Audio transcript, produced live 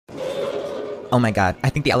Oh my god, I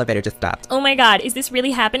think the elevator just stopped. Oh my god, is this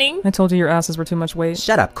really happening? I told you your asses were too much weight.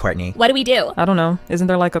 Shut up, Courtney. What do we do? I don't know. Isn't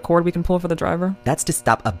there like a cord we can pull for the driver? That's to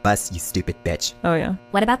stop a bus, you stupid bitch. Oh yeah.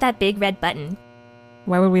 What about that big red button?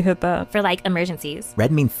 Why would we hit that? For like emergencies.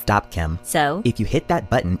 Red means stop, Kim. So? If you hit that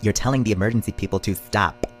button, you're telling the emergency people to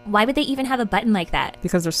stop. Why would they even have a button like that?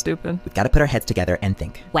 Because they're stupid. We've got to put our heads together and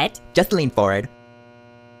think. What? Just lean forward.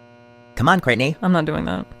 Come on, Courtney. I'm not doing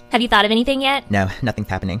that. Have you thought of anything yet? No, nothing's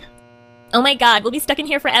happening. Oh my god, we'll be stuck in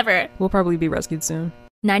here forever. We'll probably be rescued soon.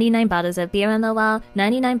 99 bottles of beer on the wall,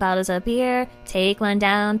 99 bottles of beer. Take one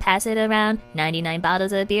down, pass it around. 99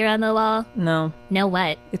 bottles of beer on the wall. No. No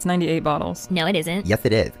what? It's 98 bottles. No, it isn't. Yes,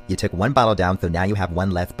 it is. You took one bottle down, so now you have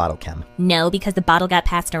one less bottle, Kim. No, because the bottle got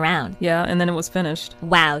passed around. Yeah, and then it was finished.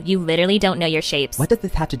 Wow, you literally don't know your shapes. What does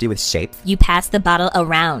this have to do with shapes? You pass the bottle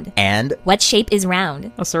around. And? What shape is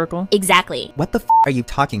round? A circle. Exactly. What the f are you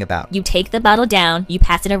talking about? You take the bottle down, you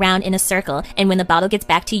pass it around in a circle, and when the bottle gets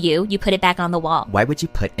back to you, you put it back on the wall. Why would you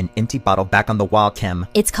put an empty bottle back on the wall, Kim?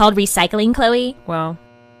 It's called recycling, Chloe. Wow.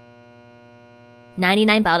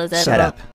 99 bottles of... Shut up.